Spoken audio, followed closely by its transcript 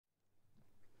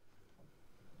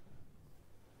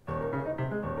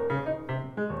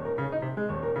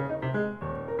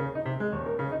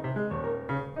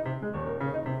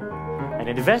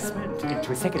investment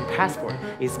into a second passport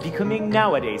is becoming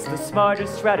nowadays the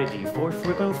smartest strategy for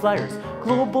frequent flyers,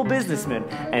 global businessmen,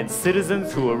 and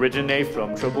citizens who originate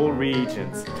from troubled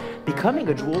regions. Becoming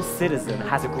a dual citizen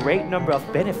has a great number of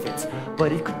benefits,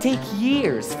 but it could take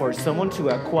years for someone to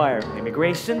acquire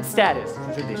immigration status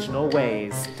through traditional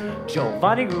ways.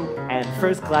 Giovanni Group and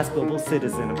First Class Global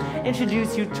Citizen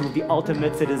introduce you to the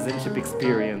ultimate citizenship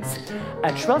experience.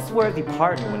 A trustworthy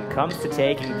partner when it comes to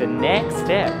taking the next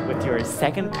step with your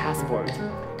second passport.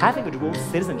 Having a dual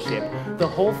citizenship, the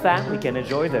whole family can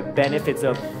enjoy the benefits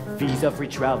of visa-free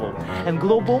travel and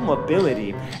global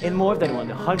mobility in more than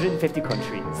 150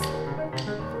 countries.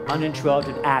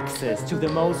 Uninterrupted access to the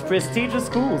most prestigious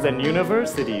schools and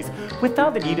universities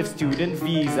without the need of student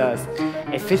visas,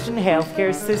 efficient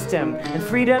healthcare system, and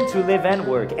freedom to live and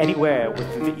work anywhere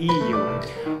within the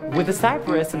EU. With the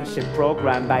Cyprus citizenship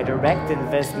program by direct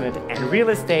investment and real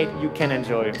estate, you can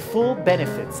enjoy full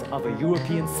benefits of a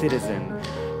European citizen.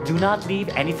 Do not leave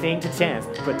anything to chance.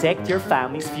 Protect your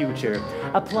family's future.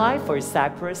 Apply for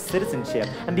Cyprus citizenship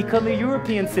and become a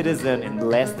European citizen in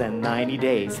less than 90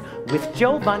 days. With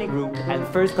Giovanni Group and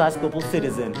First Class Global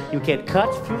Citizen, you can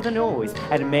cut through the noise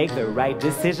and make the right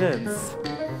decisions.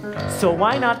 So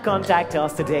why not contact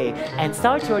us today and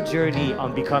start your journey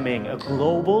on becoming a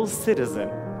global citizen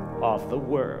of the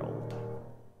world?